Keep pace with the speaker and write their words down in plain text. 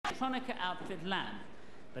electronica outfit Lamb.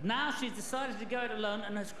 But now she's decided to go it alone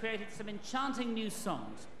and has created some enchanting new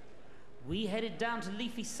songs. We headed down to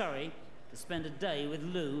leafy Surrey to spend a day with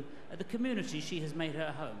Lou at the community she has made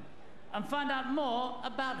her home and find out more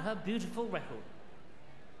about her beautiful record.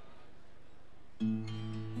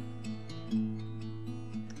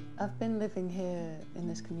 I've been living here in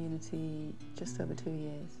this community just over 2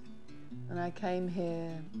 years, and I came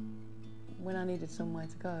here when I needed somewhere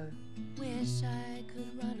to go. Wish I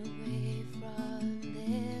could run away from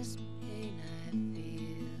this pain I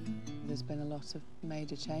feel. There's been a lot of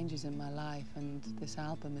major changes in my life, and this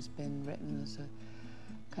album has been written as a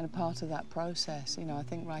kind of part of that process. You know, I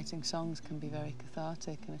think writing songs can be very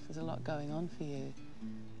cathartic, and if there's a lot going on for you,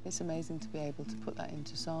 it's amazing to be able to put that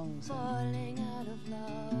into songs. Falling out of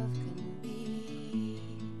love can be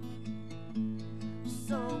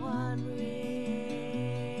so unreal.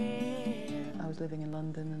 I was living in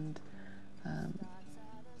London, and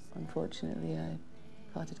unfortunately I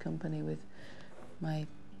parted company with my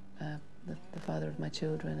the father of my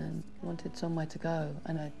children and wanted somewhere to go,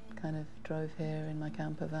 and I kind of drove here in my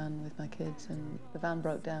camper van with my kids, and the van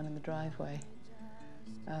broke down in the driveway.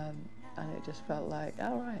 And it just felt like,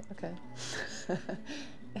 oh, right, okay.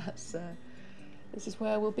 This is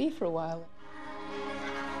where I will be for a while.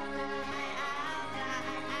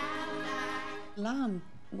 Lamb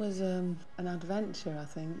was an adventure, I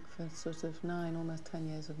think, for sort of 9, almost 10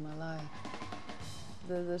 years of my life.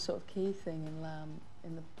 The sort of key thing in Lamb,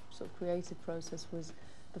 in the sort of creative process, was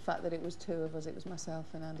the fact that it was 2 of us. It was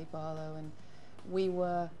myself and Andy Barlow, and we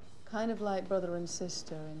were kind of like brother and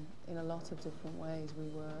sister in a lot of different ways.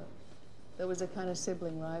 There was a kind of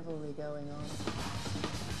sibling rivalry going on.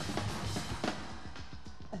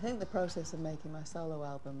 I think the process of making my solo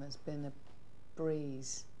album has been a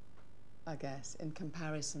breeze, I guess, in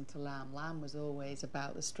comparison to Lamb. Lamb was always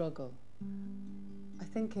about the struggle. I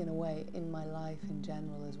think in a way, in my life in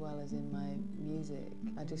general, as well as in my music,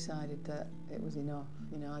 I decided that it was enough.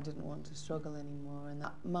 You know, I didn't want to struggle anymore, and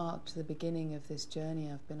that marked the beginning of this journey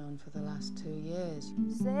I've been on for the last 2 years.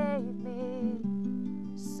 Save me,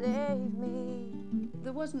 save me.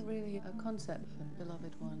 There wasn't really a concept for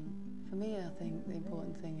Beloved One. For me, I think the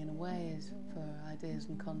important thing in a way is for ideas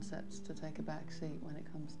and concepts to take a back seat when it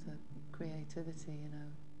comes to creativity, you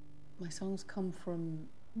know. My songs come from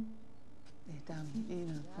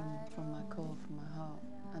from my core, from my heart.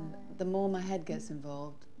 And the more my head gets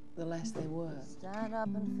involved, the less they work. Stand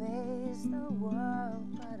up and face the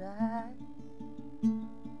world, but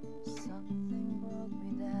something broke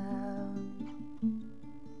me down.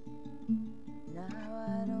 Now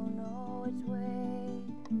I don't know which way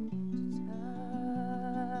to turn.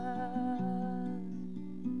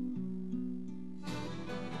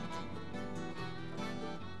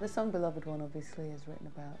 The song Beloved One obviously is written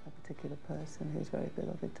about a particular person who's very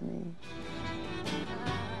beloved to me.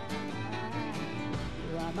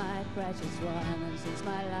 You are my precious one, and since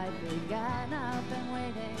my life began, I've been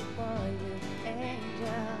waiting for you,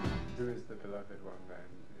 angel. Who is the beloved one then?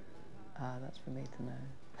 Ah, that's for me to know.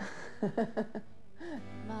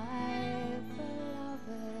 My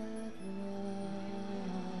beloved one.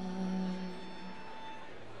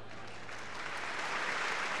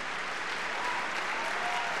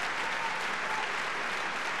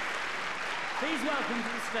 Please welcome to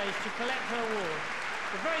the stage to collect her award,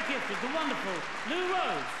 the very gifted, the wonderful Lou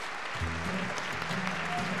Rhodes.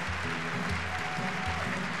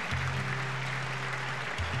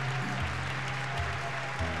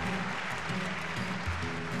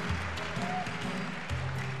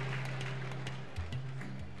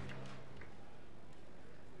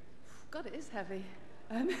 God, it is heavy.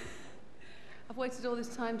 I've waited all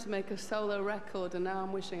this time to make a solo record, and now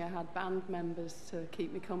I'm wishing I had band members to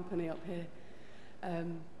keep me company up here.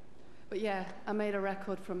 But yeah, I made a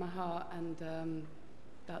record from my heart, and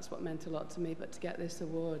that's what meant a lot to me. But to get this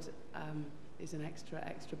award is an extra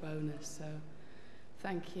bonus. So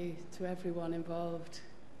thank you to everyone involved,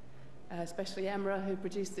 especially Emra, who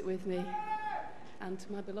produced it with me, and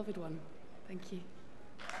to my beloved one. Thank you.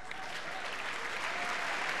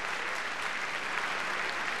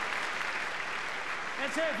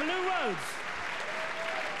 Let's hear it for Lou Rhodes.